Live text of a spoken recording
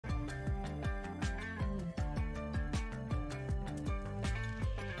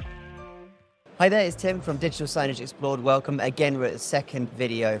Hi there, it's Tim from Digital Signage Explored. Welcome again. We're at the second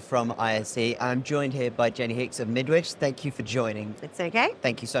video from ISE. I'm joined here by Jenny Hicks of Midwich. Thank you for joining. It's okay.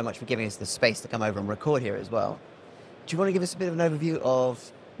 Thank you so much for giving us the space to come over and record here as well. Do you want to give us a bit of an overview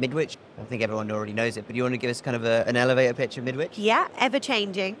of Midwich? I think everyone already knows it, but do you want to give us kind of an elevator pitch of Midwich? Yeah, ever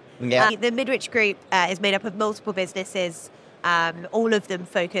changing. Yeah. The Midwich Group is made up of multiple businesses, all of them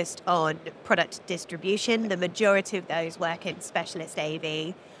focused on product distribution. The majority of those work in specialist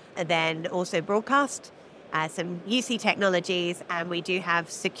AV, and then also broadcast, some UC technologies, and we do have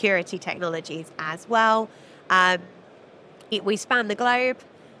security technologies as well. We span the globe,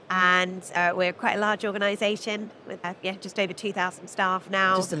 and we're quite a large organisation with just over 2,000 staff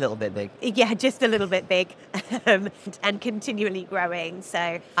now. Just a little bit big. Yeah, just a little bit big, and continually growing.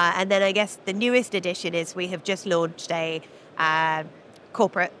 So, and then I guess the newest addition is we have just launched a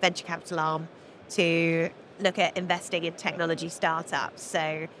corporate venture capital arm to look at investing in technology startups.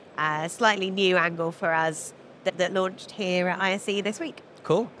 So, a slightly new angle for us that launched here at ISE this week.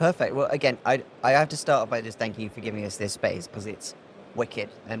 Cool, perfect. Well, again, I have to start off by just thanking you for giving us this space because it's wicked.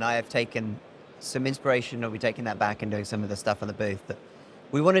 And I have taken some inspiration, or we're taking that back and doing some of the stuff on the booth. But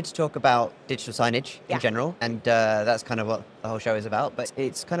we wanted to talk about digital signage in general, and that's kind of what the whole show is about. But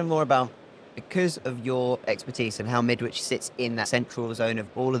it's kind of more about, because of your expertise and how Midwich sits in that central zone of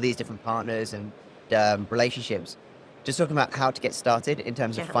all of these different partners and relationships, just talking about how to get started in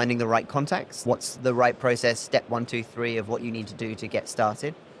terms of finding the right contacts. What's the right process, step 1, 2, 3 of what you need to do to get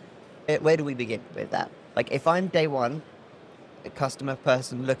started? Where do we begin with that? Like, if I'm day one, a customer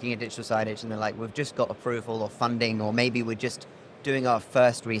person looking at digital signage and they're like, we've just got approval or funding, or maybe we're just doing our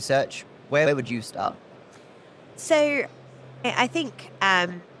first research, where would you start? So I think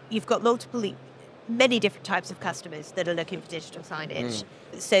you've got many different types of customers that are looking for digital signage.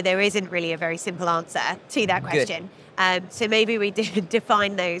 So there isn't really a very simple answer to that question. So maybe we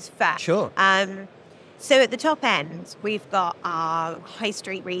define those first. Sure. So at the top end, we've got our high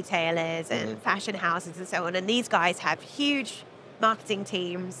street retailers and fashion houses and so on. And these guys have huge marketing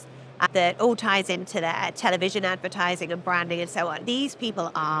teams that all ties into their television advertising and branding and so on. These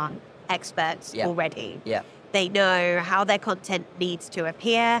people are experts already. Yeah. They know how their content needs to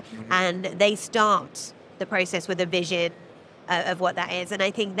appear, and they start the process with a vision of what that is. And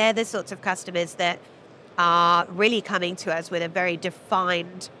I think they're the sorts of customers that are really coming to us with a very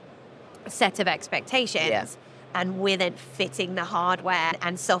defined set of expectations. Yeah. And we're then fitting the hardware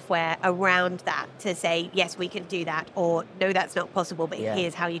and software around that to say, yes, we can do that, or no, that's not possible, but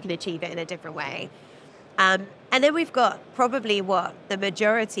here's how you can achieve it in a different way. And then we've got probably what the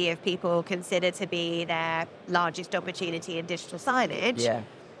majority of people consider to be their largest opportunity in digital signage,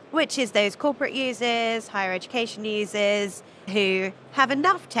 which is those corporate users, higher education users who have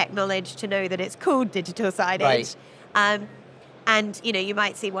enough tech knowledge to know that it's called digital signage. Right. And, you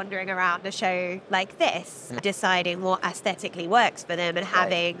might see wandering around a show like this, deciding what aesthetically works for them and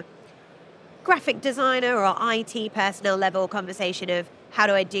having graphic designer or IT personnel level conversation of how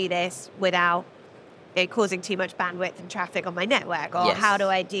do I do this without causing too much bandwidth and traffic on my network, or how do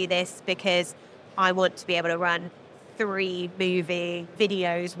I do this because I want to be able to run 3 movie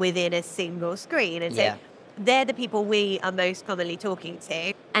videos within a single screen. And so they're the people we are most commonly talking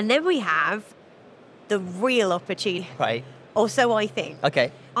to. And then we have the real opportunity. Right. Or so I think.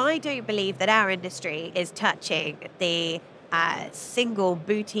 Okay. I don't believe that our industry is touching the single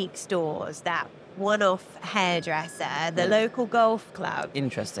boutique stores, that one-off hairdresser, the local golf club.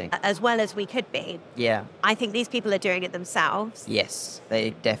 Interesting. As well as we could be. Yeah. I think these people are doing it themselves. Yes,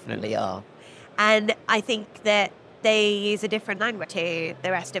 they definitely are. And I think that they use a different language to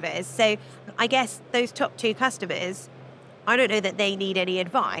the rest of us. So I guess those top 2 customers, I don't know that they need any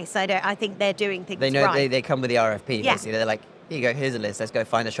advice. I think they're doing things They know right. they come with the RFP. Basically. They're like, here you go, here's a list. Let's go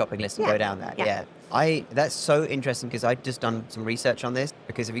find the shopping list and go down that. That's so interesting because I've just done some research on this,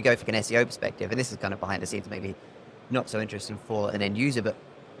 because if you go from an SEO perspective, and this is kind of behind the scenes, maybe not so interesting for an end user, but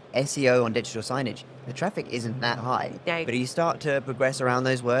SEO on digital signage, the traffic isn't that high. No. But you start to progress around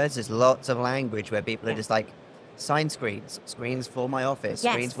those words, there's lots of language where people are just like, sign screens for my office,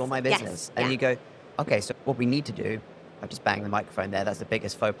 screens for my business. And you go, okay, so what we need to do, I've just banged the microphone there, that's the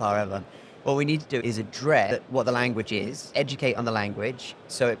biggest faux pas ever. What we need to do is address what the language is, educate on the language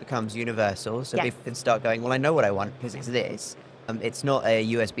so it becomes universal, so people can start going, well, I know what I want because it's this. It's not a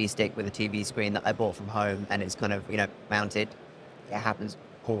USB stick with a TV screen that I bought from home and it's kind of, mounted. It happens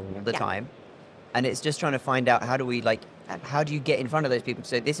all the time. And it's just trying to find out how do you get in front of those people?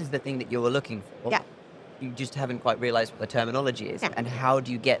 So this is the thing that you were looking for. Yeah. You just haven't quite realized what the terminology is. And how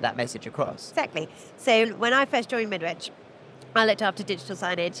do you get that message across? Exactly. So when I first joined Midwich, I looked after digital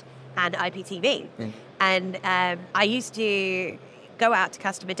signage and IPTV. And I used to go out to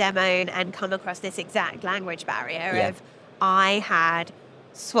customer demo and come across this exact language barrier of I had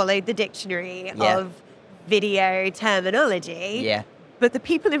swallowed the dictionary of video terminology, but the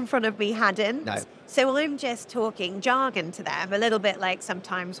people in front of me hadn't. No. So I'm just talking jargon to them, a little bit like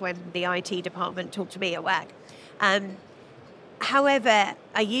sometimes when the IT department talk to me at work. However,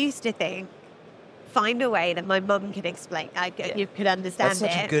 I used to think, find a way that my mum could explain, you could understand it.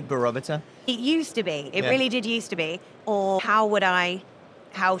 That's such a good barometer. It used to be. It really did used to be. Or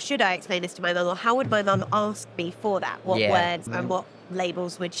how should I explain this to my mum? Or how would my mum ask me for that? What words and what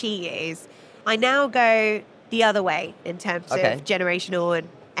labels would she use? I now go the other way in terms of generational and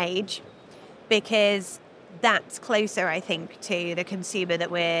age, because that's closer, I think, to the consumer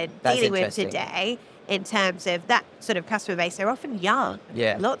that we're dealing with today. In terms of that sort of customer base, they're often young.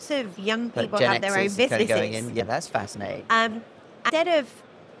 Yeah. Lots of young people Gen have their own Xers businesses. kind of going in. Yeah, that's fascinating. Instead of,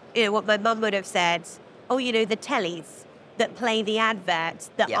 what my mum would have said, the tellies that play the adverts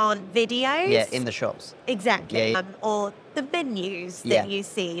that aren't videos. Yeah, in the shops. Exactly. Yeah. Or the menus that you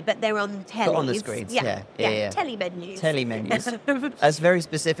see, but they're on tellies. But on the screens, yeah. Telly menus. Telly menus. That's very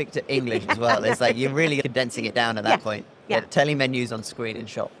specific to English as well. It's like you're really condensing it down at that point. Yeah. Telly menus on screen in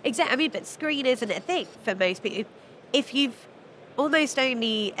shop. Exactly. I mean, but screen isn't a thing for most people. If you've almost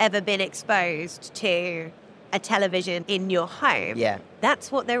only ever been exposed to a television in your home, that's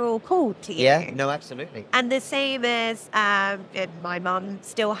what they're all called to you. Yeah, no, absolutely. And the same as my mum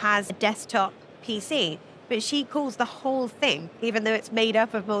still has a desktop PC, but she calls the whole thing, even though it's made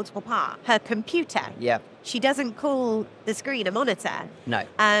up of multiple parts, her computer. Yeah. She doesn't call the screen a monitor. No.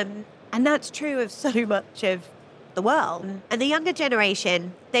 And that's true of so much of the world. And the younger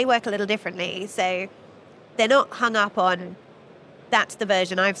generation, they work a little differently. So they're not hung up on, that's the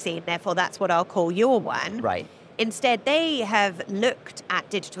version I've seen, therefore that's what I'll call your one. Right. Instead, they have looked at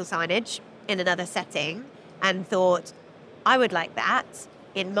digital signage in another setting and thought, I would like that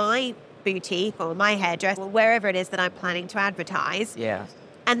in my boutique or my hairdresser or wherever it is that I'm planning to advertise. Yeah.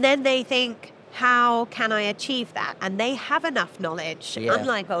 And then they think, how can I achieve that? And they have enough knowledge,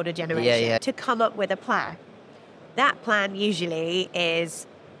 unlike older generation, to come up with a plan. That plan usually is,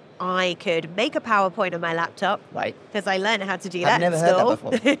 I could make a PowerPoint on my laptop, right? Because I learned how to do I've that never heard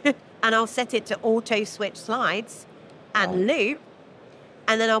that before. And I'll set it to auto switch slides and loop,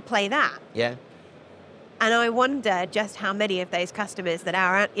 and then I'll play that. Yeah. And I wonder just how many of those customers that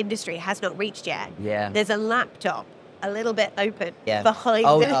our industry has not reached yet. Yeah. There's a laptop a little bit open behind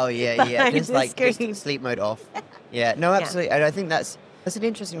just sleep mode off. Yeah, no, absolutely. And I think that's an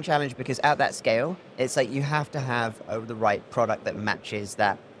interesting challenge, because at that scale, it's like you have to have the right product that matches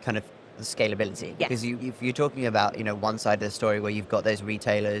that kind of scalability. Yeah. Because if you're talking about, one side of the story where you've got those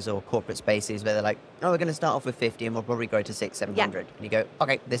retailers or corporate spaces where they're like, oh, we're going to start off with 50 and we'll probably grow to 600, 700. And you go,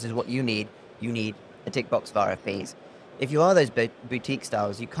 okay, this is what you need. You need a tick box of RFPs. If you are those boutique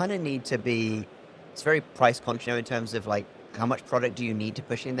styles, you kind of need to be, it's very price conscious in terms of like, how much product do you need to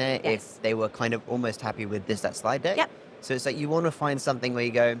push in there? Yes. If they were kind of almost happy with that slide deck. Yep. So it's like you want to find something where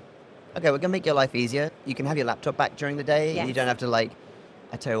you go, okay, we're going to make your life easier. You can have your laptop back during the day. Yes. You don't have to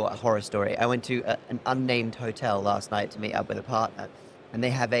I tell you what, a horror story. I went to an unnamed hotel last night to meet up with a partner, and they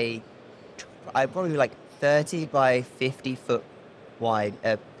have probably like 30 by 50 foot wide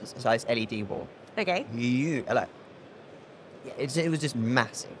size LED wall. Okay. It was just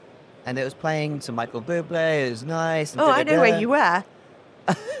massive. And it was playing some Michael Bublé. It was nice. And I know where you were.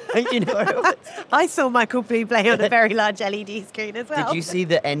 You know where it was? I saw Michael Bublé on a very large LED screen as well. Did you see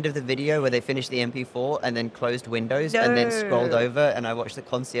the end of the video where they finished the MP4 and then closed Windows and then scrolled over, and I watched the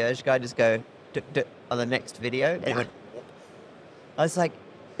concierge guy just go on the next video? And it went, I was like,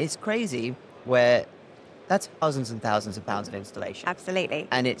 it's crazy where that's thousands and thousands of pounds of installation. Absolutely.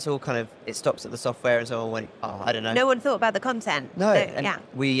 And it's all kind of, it stops at the software, and someone went, I don't know. No one thought about the content. No.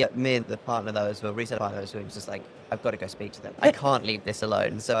 Me and the partner that was, reseller partner, was just like, I've got to go speak to them. I can't leave this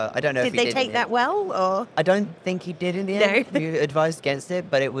alone. So I don't know if he did. Did they take that well, or? I don't think he did in the end. No. He advised against it,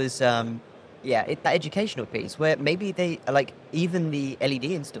 but it was, that educational piece where maybe they, even the LED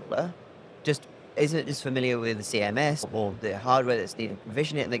installer just isn't as familiar with the CMS or the hardware that's needed to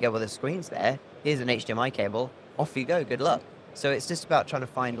provision it, and they go, well, the screen's there. Here's an HDMI cable. Off you go. Good luck. So it's just about trying to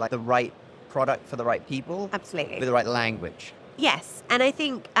find the right product for the right people. Absolutely. With the right language. Yes. And I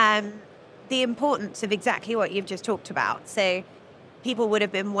think the importance of exactly what you've just talked about. So people would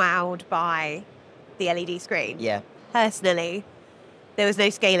have been wowed by the LED screen. Yeah. Personally, there was no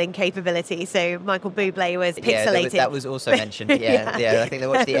scaling capability, so Michael Bublé was pixelated. Yeah, that was also mentioned. Yeah. I think they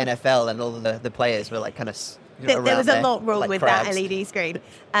watched the NFL and all the players were kind of there was a lot wrong like with crabs. that LED screen.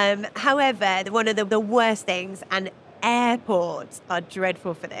 However, one of the worst things, and airports are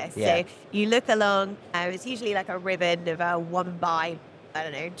dreadful for this. Yeah. So you look along, it's usually like a ribbon of a 1 by, I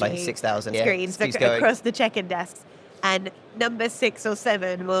don't know, Like 6,000 screens across the check-in desks. And number 6 or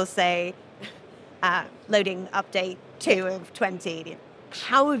 7 will say, loading update 2 of 20.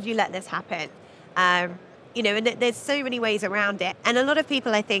 How have you let this happen? You know, and there's so many ways around it. And a lot of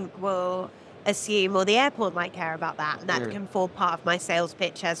people, I think, will assume, well, the airport might care about that. And that can form part of my sales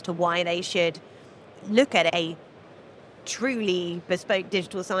pitch as to why they should look at a truly bespoke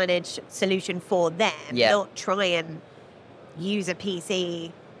digital signage solution for them, not try and use a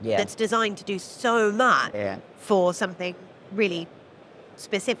PC that's designed to do so much for something really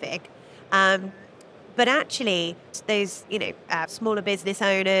specific. But actually, those, you know, smaller business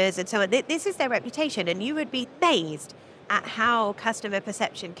owners and so on, this is their reputation. And you would be amazed at how customer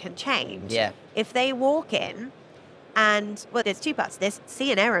perception can change. Yeah. If they walk in and, well, there's 2 parts to this,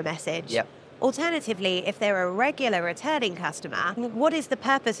 see an error message. Yep. Alternatively, if they're a regular returning customer, what is the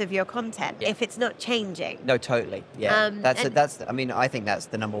purpose of your content if it's not changing? No, totally. Yeah. I mean, I think that's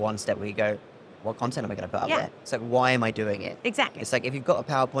the number one step where you go, what content am I going to put up there? It's like, why am I doing it? Exactly. It's like, if you've got a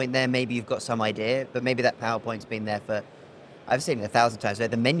PowerPoint there, maybe you've got some idea, but maybe that PowerPoint's been there for, I've seen it 1,000 times, where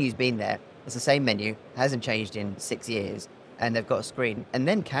the menu's been there. It's the same menu, hasn't changed in 6 years, and they've got a screen. And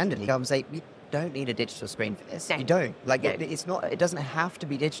then candidly, come and say, you don't need a digital screen for this. No. You don't. Like, No. it's not, it doesn't have to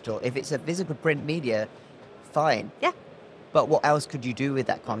be digital. If it's a physical print media, fine. Yeah. But what else could you do with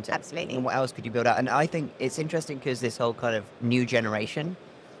that content? Absolutely. And what else could you build out? And I think it's interesting because this whole kind of new generation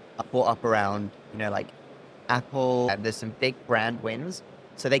are brought up around, you know, like Apple, and there's some big brand wins.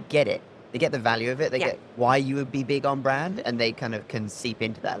 So they get it. They get the value of it. They get why you would be big on brand, and they kind of can seep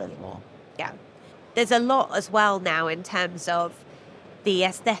into that a little more. Yeah. There's a lot as well now in terms of the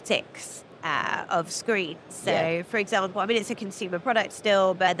aesthetics of screens. So, for example, I mean, it's a consumer product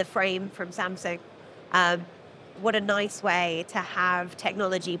still, but the frame from Samsung, what a nice way to have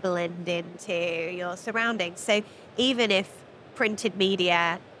technology blend into your surroundings. So even if printed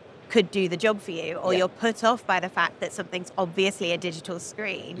media could do the job for you, or you're put off by the fact that something's obviously a digital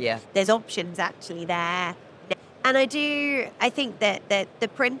screen, there's options actually there. And I think that the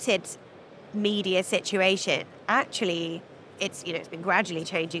printed media situation, actually, it's been gradually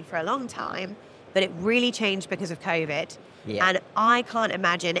changing for a long time, but it really changed because of COVID. And I can't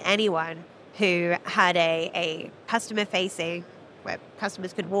imagine anyone who had a customer-facing, where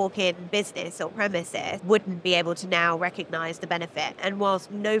customers could walk in business or premises, wouldn't be able to now recognize the benefit. And whilst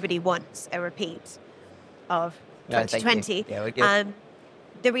nobody wants a repeat of 2020,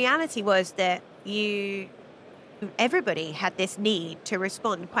 the reality was that everybody had this need to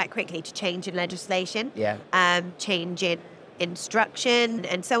respond quite quickly to change in legislation, change in instruction,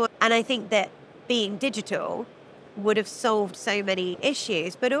 and so on. And I think that being digital would have solved so many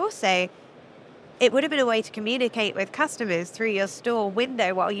issues, but also it would have been a way to communicate with customers through your store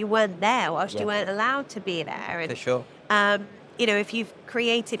window while you weren't there, whilst you weren't allowed to be there. And, for sure. You know, if you've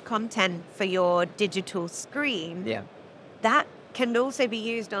created content for your digital screen, that can also be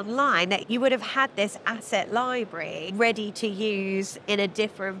used online, that you would have had this asset library ready to use in a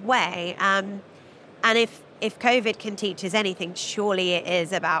different way. And if COVID can teach us anything, surely it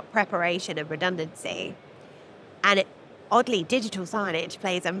is about preparation and redundancy. And oddly, digital signage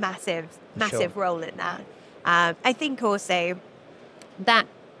plays a massive role in that. I think also that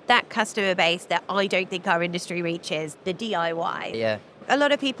customer base that I don't think our industry reaches, the DIY. A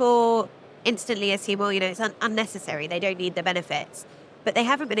lot of people instantly assume, well, it's unnecessary. They don't need the benefits, but they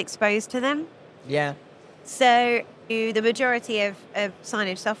haven't been exposed to them. So the majority of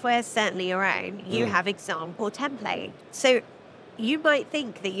signage software, certainly your own, you have example template. So you might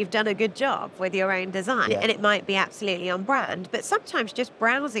think that you've done a good job with your own design, and it might be absolutely on brand, but sometimes just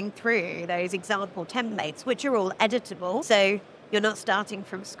browsing through those example templates, which are all editable, so you're not starting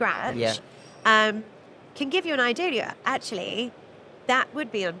from scratch, can give you an idea. Actually, that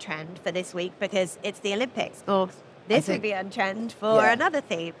would be on trend for this week because it's the Olympics, or this would be on trend for another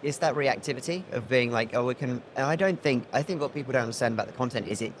theme. It's that reactivity of being like, oh, we can. And I think what people don't understand about the content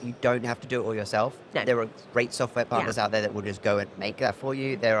is you don't have to do it all yourself. No. There are great software partners out there that will just go and make that for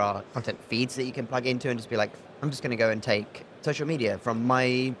you. There are content feeds that you can plug into and just be like, I'm just going to go and take social media from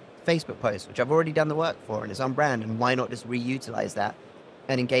my Facebook post, which I've already done the work for and it's on brand, and why not just reutilize that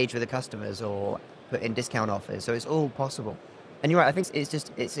and engage with the customers or put in discount offers. So it's all possible. And you're right, I think it's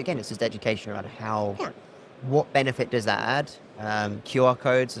just education around how, what benefit does that add? QR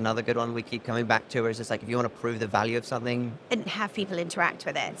codes, another good one we keep coming back to, where it's just like, if you want to prove the value of something. And have people interact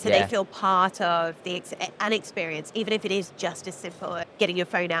with it so they feel part of an experience, even if it is just as simple as getting your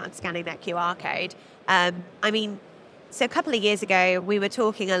phone out and scanning that QR code. I mean, So a couple of years ago, we were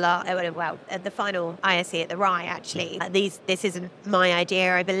talking a lot, well, at the final ISE at the RAI, actually. This isn't my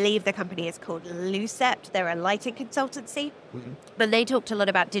idea. I believe the company is called Lucept. They're a lighting consultancy. But they talked a lot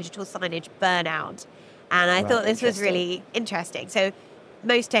about digital signage burnout. And I thought this was really interesting. So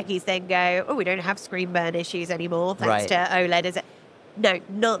most techies then go, oh, we don't have screen burn issues anymore thanks to OLED. No,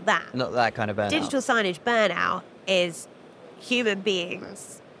 not that. Not that kind of burnout. Digital signage burnout is human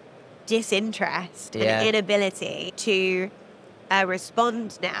beings' disinterest and inability to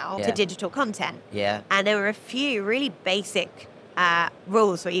respond now to digital content. And there were a few really basic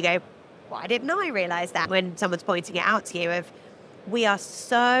rules where you go, why didn't I realize that? When someone's pointing it out to you of, we are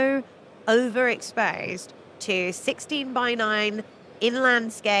so overexposed to 16:9 in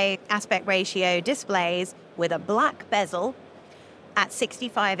landscape aspect ratio displays with a black bezel at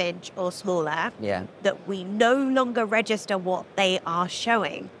 65-inch or smaller that we no longer register what they are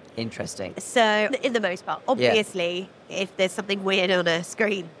showing. Interesting. So, in the most part, obviously, if there's something weird on a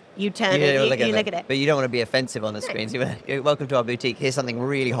screen, you turn it, you look at it. But you don't want to be offensive on the screen. So welcome to our boutique. Here's something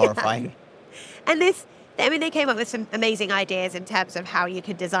really horrifying. And they came up with some amazing ideas in terms of how you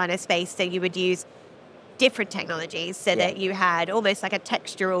could design a space. So you would use different technologies so that you had almost like a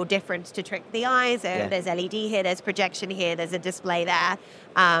textural difference to trick the eyes. There's LED here, there's projection here, there's a display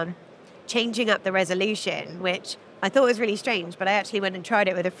there. Changing up the resolution, which I thought was really strange, but I actually went and tried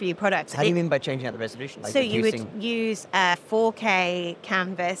it with a few products. How do you mean by changing out the resolution? Like so you would use a 4K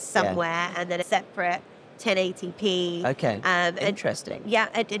canvas somewhere and then a separate 1080p. Okay, interesting.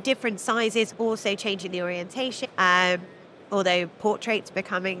 At different sizes, also changing the orientation. Although portraits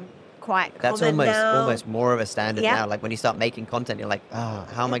becoming quite common now. That's almost more of a standard now. Like when you start making content, you're like, oh,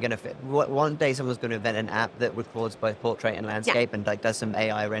 how am I going to fit? One day someone's going to invent an app that records both portrait and landscape and like does some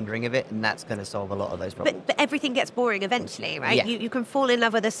AI rendering of it, and that's going to solve a lot of those problems. But everything gets boring eventually, right? You can fall in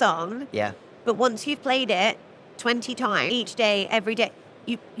love with a song. But once you've played it 20 times, each day, every day,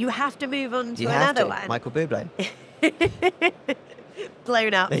 you have to move on to another one. Michael Bublé.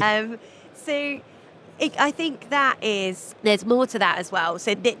 Blown up. I think there's more to that as well.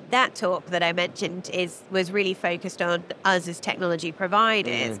 So that talk that I mentioned was really focused on us as technology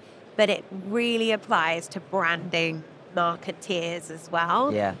providers, but it really applies to branding marketeers as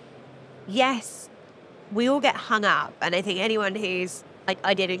well. Yes, we all get hung up, and I think anyone who's,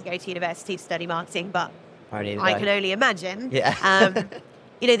 I didn't go to university to study marketing, but I can only imagine.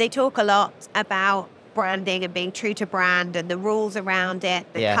 They talk a lot about branding and being true to brand and the rules around it,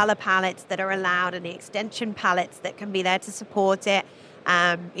 the color palettes that are allowed and the extension palettes that can be there to support it.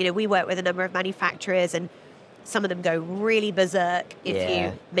 We work with a number of manufacturers, and some of them go really berserk if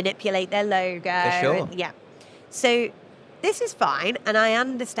you manipulate their logo. For sure. So this is fine, and I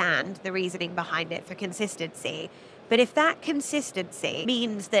understand the reasoning behind it for consistency. But if that consistency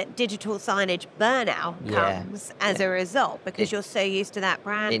means that digital signage burnout comes as a result because you're so used to that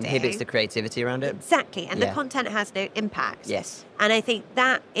branding. Inhibits the creativity around it. Exactly. And the content has no impact. Yes. And I think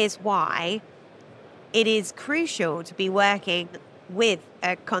that is why it is crucial to be working with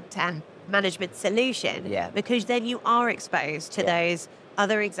a content management solution. Because then you are exposed to those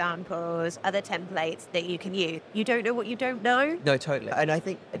other examples, other templates that you can use. You don't know what you don't know. No, totally. And I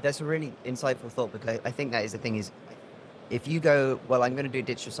think that's a really insightful thought, because I think that is the thing is, if you go, well, I'm going to do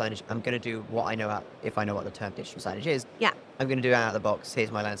digital signage, I'm going to do what I know if I know what the term digital signage is. I'm going to do it out of the box.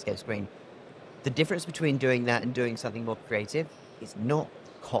 Here's my landscape screen. The difference between doing that and doing something more creative is not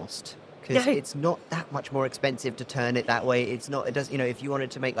cost. Because it's not that much more expensive to turn it that way. It does, if you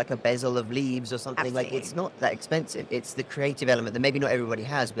wanted to make like a bezel of leaves or something, like it's not that expensive. It's the creative element that maybe not everybody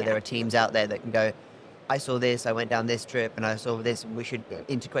has, but there are teams out there that can go, I saw this, I went down this trip and I saw this, and we should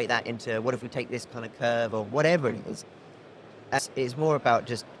integrate that into, what if we take this kind of curve or whatever it is. It's more about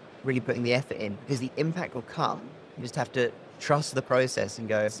just really putting the effort in, because the impact will come. You just have to trust the process and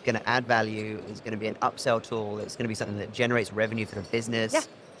go, it's going to add value, it's going to be an upsell tool, it's going to be something that generates revenue for the business.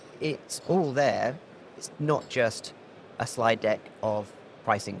 It's all there. It's not just a slide deck of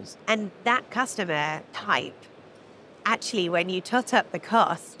pricings. And that customer type, actually, when you tot up the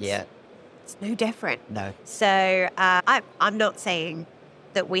costs, it's no different. No. So I'm not saying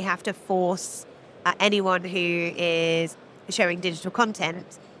that we have to force anyone who is showing digital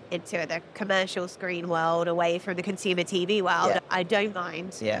content into the commercial screen world away from the consumer TV world. I don't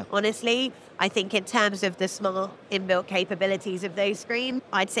mind. Honestly, I think in terms of the smart inbuilt capabilities of those screens,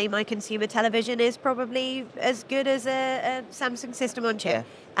 I'd say my consumer television is probably as good as a Samsung system on chip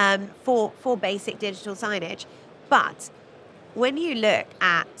for basic digital signage. But when you look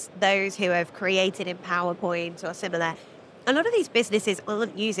at those who have created in PowerPoint or similar, a lot of these businesses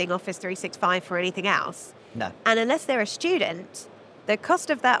aren't using Office 365 for anything else. No. And unless they're a student, the cost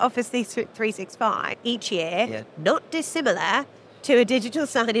of that Office 365 each year, Yeah. not dissimilar to a digital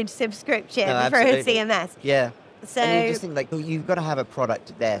signage subscription No, for a absolutely. CMS. Yeah. So And you just think, like, you've got to have a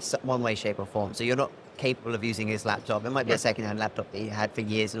product there, one way, shape, or form. So you're not capable of using his laptop. It might be Yeah. a second-hand laptop that you had for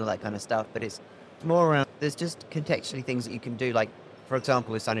years and all that kind of stuff, but it's more around, there's just contextually things that you can do. Like, for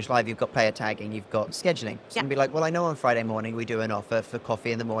example, with Signagelive, you've got player tagging, you've got scheduling. So you can be like, well, I know on Friday morning we do an offer for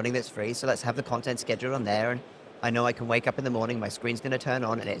coffee in the morning that's free, so let's have the content scheduled on there. And I know I can wake up in the morning, my screen's going to turn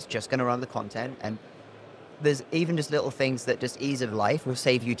on, and it's just going to run the content. And there's even just little things that just ease of life will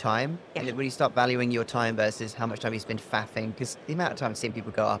save you time. Yeah. And when you start valuing your time versus how much time you spend faffing, because the amount of time I've seen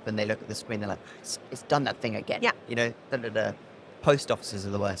people go up and they look at the screen, they're like, it's done that thing again. Yeah. You know, post offices are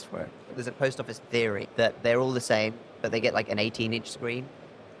the worst for it. There's a post office theory that they're all the same, but they get like an 18-inch screen.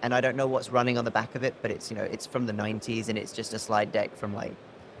 And I don't know what's running on the back of it, but it's, you know, it's from the 90s and it's just a slide deck from like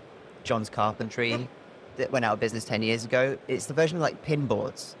John's Carpentry that went out of business 10 years ago. It's the version of like pin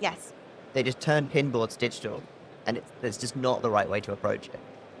boards. yes. They just turned pin boards digital, and it's just not the right way to approach it.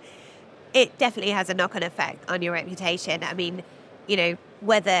 It definitely has a knock-on effect on your reputation. I mean, you know,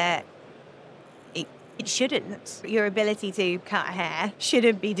 whether it shouldn't, your ability to cut hair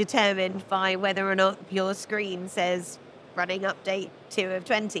shouldn't be determined by whether or not your screen says running update 2 of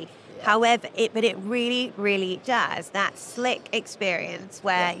 20. Yeah. However, it really, really does. That slick experience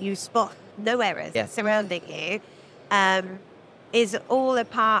where you spot no errors surrounding you is all a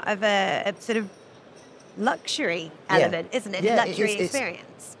part of a sort of luxury element, isn't it? Yeah, Luxury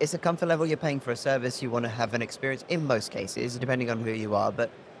experience. It's a comfort level. You're paying for a service. You want to have an experience in most cases, depending on who you are. But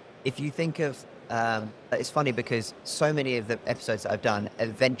if you think of, it's funny because so many of the episodes that I've done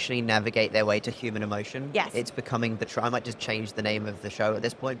eventually navigate their way to human emotion. Yes. It's becoming I might just change the name of the show at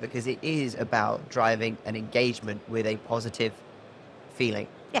this point because it is about driving an engagement with a positive feeling,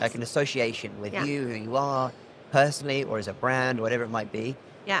 like an association with you, who you are personally, or as a brand, or whatever it might be.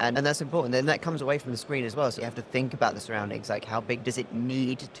 Yeah. And that's important. Then that comes away from the screen as well. So you have to think about the surroundings, like how big does it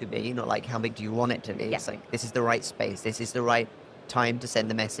need to be, not like how big do you want it to be. Yeah. It's like, this is the right space. This is the right time to send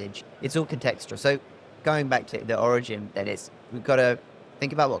the message. It's all contextual. So going back to the origin, then we've got to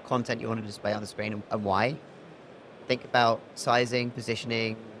think about what content you want to display on the screen and why. Think about sizing,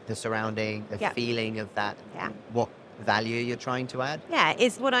 positioning, the surrounding, the feeling of that, what value you're trying to add. Yeah,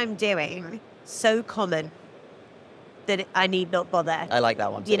 is what I'm doing so common that I need not bother? I like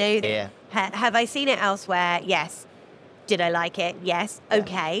that one too. You know, Yeah. Have I seen it elsewhere? Yes. Did I like it? Yes. Yeah.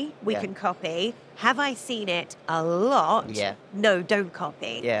 Okay, we can copy. Have I seen it a lot? Yeah. No, don't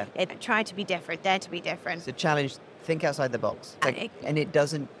copy. Yeah. Try to be different, dare to be different. It's a challenge. Think outside the box. And it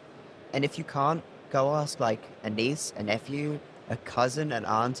doesn't, and if you can't, go ask like a niece, a nephew, a cousin, an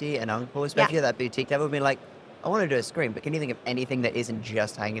auntie, an uncle, especially at that boutique level, be like, I want to do a screen, but can you think of anything that isn't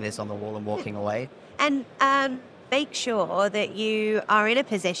just hanging this on the wall and walking away? And make sure that you are in a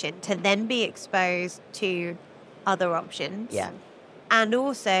position to then be exposed to other options. Yeah. And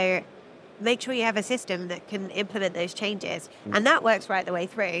also make sure you have a system that can implement those changes. And that works right the way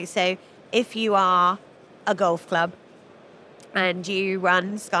through. So if you are a golf club and you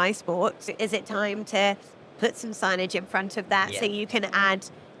run Sky Sports, is it time to put some signage in front of that so you can add,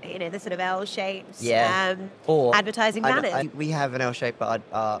 you know, the sort of L shapes, or advertising banners? We have an L shape at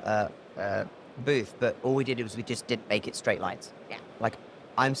our booth, but all we did was we just didn't make it straight lines. Yeah. Like,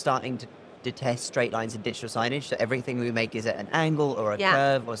 I'm starting to detest straight lines in digital signage, so everything we make is at an angle or a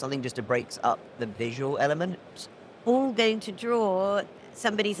curve or something just to breaks up the visual element. All going to draw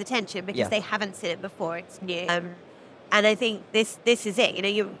somebody's attention because they haven't seen it before. It's new. And I think this is it.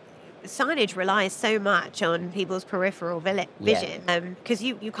 You know, signage relies so much on people's peripheral vision because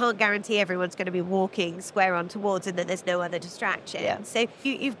you can't guarantee everyone's going to be walking square on towards and that there's no other distraction. Yeah. So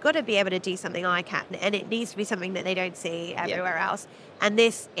you've got to be able to do something eye-catching, and it needs to be something that they don't see everywhere else. And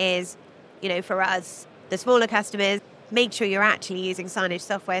this is, you know, for us, the smaller customers, make sure you're actually using signage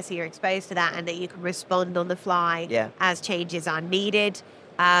software so you're exposed to that and that you can respond on the fly as changes are needed.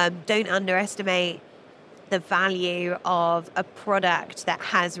 Don't underestimate the value of a product that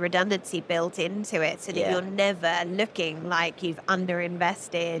has redundancy built into it so that you're never looking like you've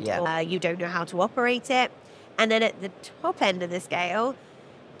underinvested or you don't know how to operate it. And then at the top end of the scale,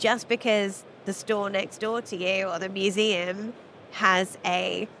 just because the store next door to you or the museum has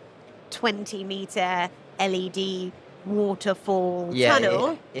a 20-meter LED waterfall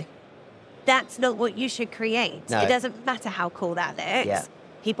tunnel, that's not what you should create. No. It doesn't matter how cool that looks. Yeah.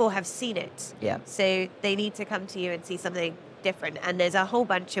 People have seen it. Yeah. So they need to come to you and see something different. And there's a whole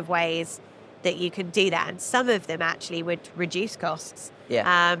bunch of ways that you can do that. And some of them actually would reduce costs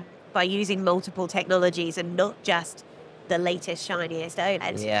by using multiple technologies and not just the latest, shiniest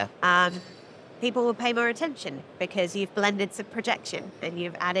OLED. Yeah. people will pay more attention because you've blended some projection and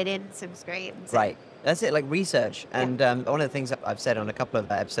you've added in some screens. Right. That's it, like research. And one of the things that I've said on a couple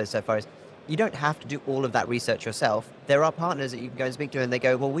of episodes so far is you don't have to do all of that research yourself. There are partners that you can go and speak to and they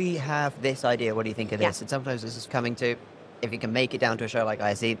go, well, we have this idea. What do you think of this? And sometimes this is coming to, if you can make it down to a show like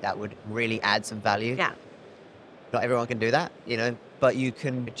IC, that would really add some value. Yeah. Not everyone can do that, but you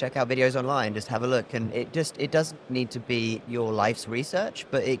can check out videos online, just have a look. And it doesn't need to be your life's research,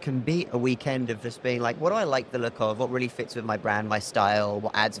 but it can be a weekend of just being like, what do I like the look of? What really fits with my brand, my style,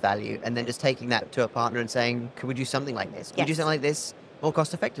 what adds value? And then just taking that to a partner and saying, can we do something like this? Can we do something like this more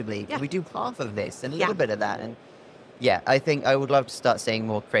cost effectively? Can we do half of this and a little bit of that? And I think I would love to start seeing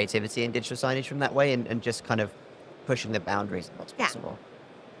more creativity in digital signage from that way and just kind of pushing the boundaries of what's possible.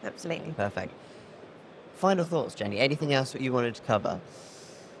 Absolutely. Perfect. Final thoughts, Jenny. Anything else that you wanted to cover?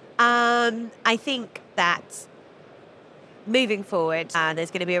 I think that moving forward, there's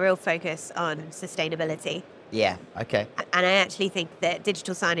going to be a real focus on sustainability. Yeah, okay. And I actually think that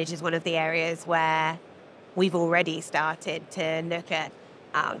digital signage is one of the areas where we've already started to look at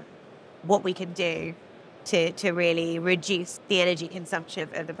what we can do to really reduce the energy consumption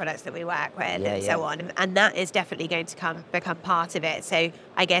of the products that we work with and so on. And that is definitely going to become part of it. So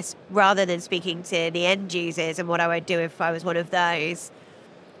I guess rather than speaking to the end users and what I would do if I was one of those,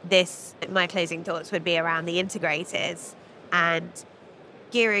 my closing thoughts would be around the integrators and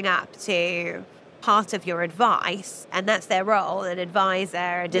gearing up to part of your advice, and that's their role, an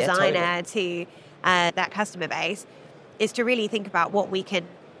advisor, a designer to that customer base, is to really think about what we can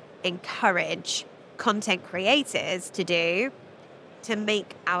encourage content creators to do to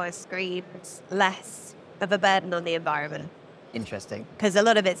make our screens less of a burden on the environment. Interesting. Because a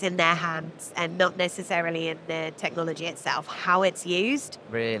lot of it's in their hands and not necessarily in the technology itself. How it's used,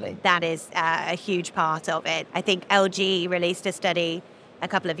 really, that is a huge part of it. I think LG released a study a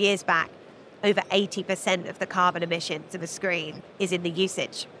couple of years back. Over 80% of the carbon emissions of a screen is in the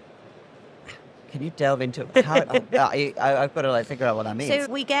usage. Can you delve into how? I've got to figure out what that means.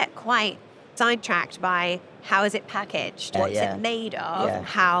 So we get quite sidetracked by how is it packaged, what's it made of,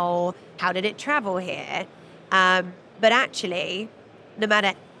 how did it travel here, but actually, no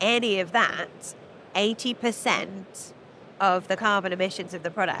matter any of that, 80% of the carbon emissions of the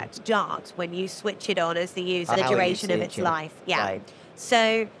product start when you switch it on as the user, the duration of its life. Yeah. Right.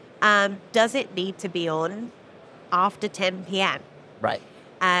 So does it need to be on after 10 p.m.? Right.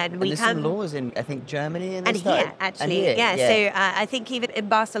 And there's some laws in, I think, Germany and here, actually. So I think even in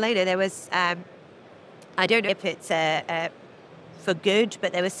Barcelona, there was, I don't know if it's for good,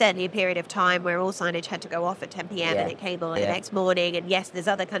 but there was certainly a period of time where all signage had to go off at 10 p.m. and it came on the next morning. And yes, there's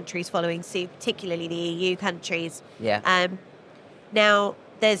other countries following suit, particularly the EU countries. Yeah. Now,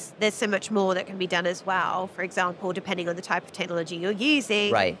 there's so much more that can be done as well. For example, depending on the type of technology you're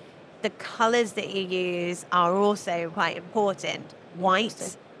using, the colors that you use are also quite important.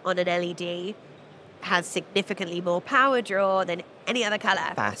 White on an LED has significantly more power draw than any other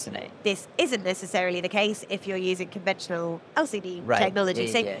color. Fascinating. This isn't necessarily the case if you're using conventional LCD technology.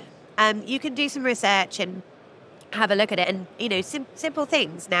 You can do some research and have a look at it. And, simple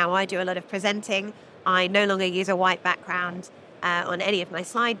things. Now, I do a lot of presenting. I no longer use a white background on any of my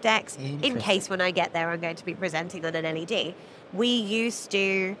slide decks in case when I get there I'm going to be presenting on an LED. We used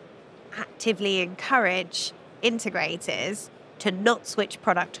to actively encourage integrators to not switch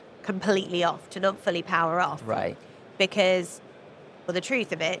product completely off, to not fully power off. Right. Because, the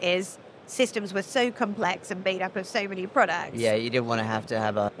truth of it is systems were so complex and made up of so many products. Yeah, you didn't want to have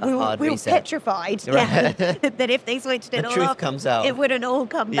a hard reset. We were petrified that if they switched it all truth off, comes out. it wouldn't all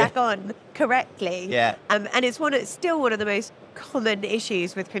come back on correctly. Yeah. And it's still one of the most common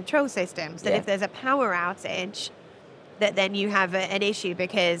issues with control systems, that if there's a power outage, that then you have an issue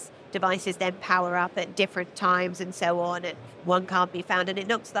because devices then power up at different times and so on, and one can't be found, and it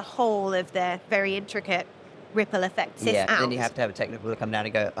knocks the whole of the very intricate ripple effect out. Yeah, then you have to have a technical to come down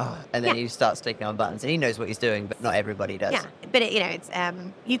and go, and then you start sticking on buttons, and he knows what he's doing, but not everybody does. Yeah, but it's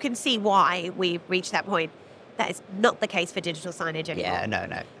you can see why we've reached that point. That is not the case for digital signage anymore.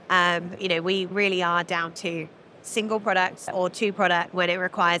 Yeah, no. We really are down to single products or two product when it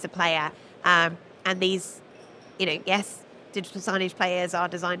requires a player, and these, yes, digital signage players are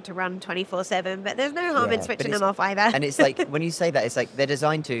designed to run 24/7, but there's no harm in switching them off either. And it's like, when you say that, it's like they're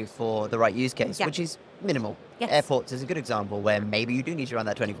designed for the right use case, which is minimal. Yes. Airports is a good example where maybe you do need to run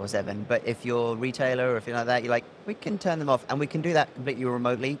that 24/7, but if you're a retailer or if you're like that, you're like, we can turn them off and we can do that completely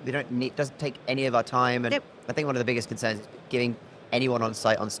remotely. It doesn't take any of our time. And I think one of the biggest concerns is giving anyone on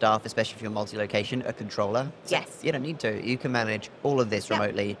site, on staff, especially if you're multi-location, a controller. Yes. You don't need to. You can manage all of this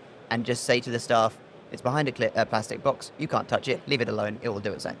remotely and just say to the staff, It's behind a plastic box. You can't touch it. Leave it alone. It will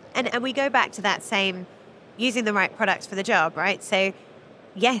do its own. And we go back to that same using the right products for the job, right? So,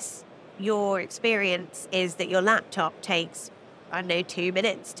 yes, your experience is that your laptop takes, I don't know, 2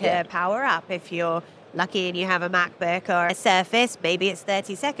 minutes to power up. If you're lucky and you have a MacBook or a Surface, maybe it's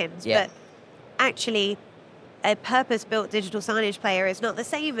 30 seconds. Yeah. But actually, a purpose-built digital signage player is not the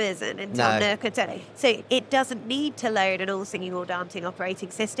same as an Insomnia. So it doesn't need to load an all-singing, all-dancing operating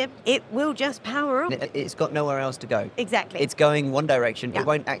system. It will just power on. It's got nowhere else to go. Exactly. It's going one direction. Yeah. It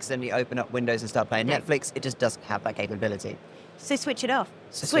won't accidentally open up Windows and start playing Netflix. It just doesn't have that capability. So switch it off.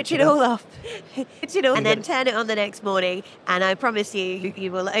 So switch it all off. Switch it all, and then turn it on the next morning. And I promise you,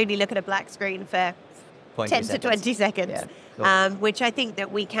 you will only look at a black screen for 10 to 20 seconds, Yeah, cool. which I think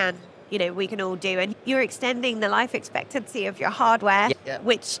that we can all do. And you're extending the life expectancy of your hardware,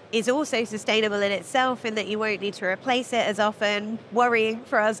 which is also sustainable in itself in that you won't need to replace it as often. Worrying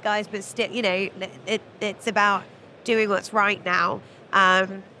for us guys, but still, it's about doing what's right now,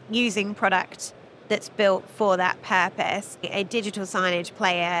 using product that's built for that purpose. A digital signage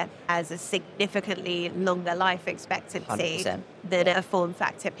player has a significantly longer life expectancy 100%. than a form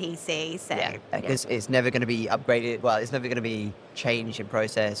factor PC. So because it's never going to be upgraded. Well, it's never going to be changed in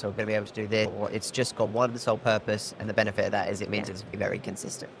process or going to be able to do this. Or it's just got one sole purpose, and the benefit of that is it means it's very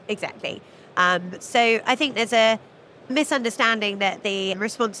consistent. Exactly. So I think there's a misunderstanding that the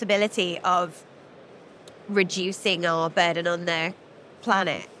responsibility of reducing our burden on the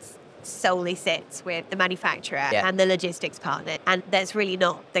planet solely sits with the manufacturer and the logistics partner, and that's really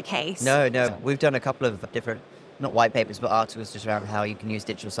not the case. No, we've done a couple of different, not white papers, but articles just around how you can use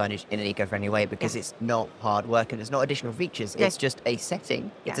digital signage in an eco-friendly way, because it's not hard work and it's not additional features. It's just a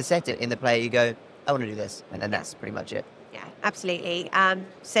setting. It's a setting in the player. You go, I want to do this, and then that's pretty much it. Yeah, absolutely.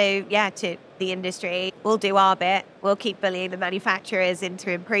 So to the industry, we'll do our bit. We'll keep bullying the manufacturers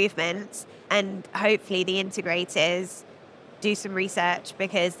into improvements, and hopefully the integrators do some research,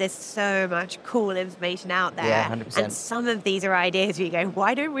 because there's so much cool information out there. Yeah, 100%. And some of these are ideas where you go,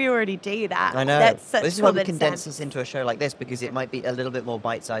 why don't we already do that? I know. That's such This is why we common condense sense. this into a show like this, because it might be a little bit more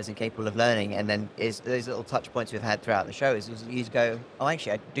bite-sized and capable of learning. And then those little touch points we've had throughout the show is you go, oh,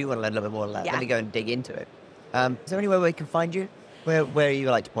 actually, I do want to learn a little bit more of that. Let me go and dig into it. Is there anywhere where we can find you? Where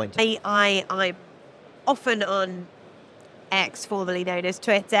you like to point to? I'm often on X, formerly known as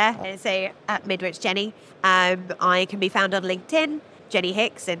Twitter, so at Midwich Jenny. I can be found on LinkedIn, Jenny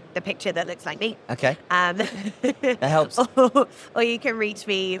Hicks, and the picture that looks like me. Okay. That helps. Or you can reach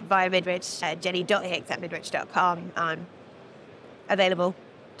me via Midwich, jenny.hicks@midwich.com. I'm available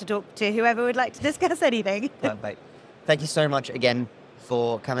to talk to whoever would like to discuss anything. Perfect. Thank you so much again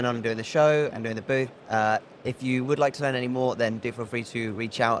for coming on and doing the show and doing the booth. If you would like to learn any more, then do feel free to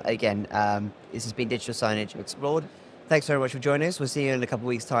reach out. Again, this has been Digital Signage Explored. Thanks very much for joining us. We'll see you in a couple of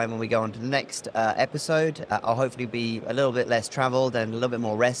weeks' time when we go on to the next episode. I'll hopefully be a little bit less traveled and a little bit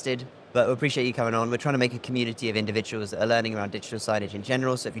more rested, but we appreciate you coming on. We're trying to make a community of individuals that are learning around digital signage in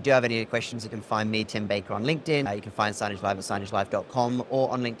general. So if you do have any questions, you can find me, Tim Baker, on LinkedIn. You can find Signagelive at signagelive.com or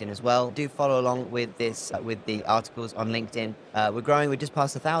on LinkedIn as well. Do follow along with this, with the articles on LinkedIn. We're growing. We're just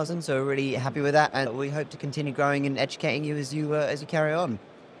past 1,000, so we're really happy with that. And we hope to continue growing and educating you as you carry on.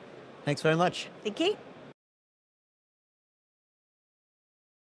 Thanks very much. Thank you.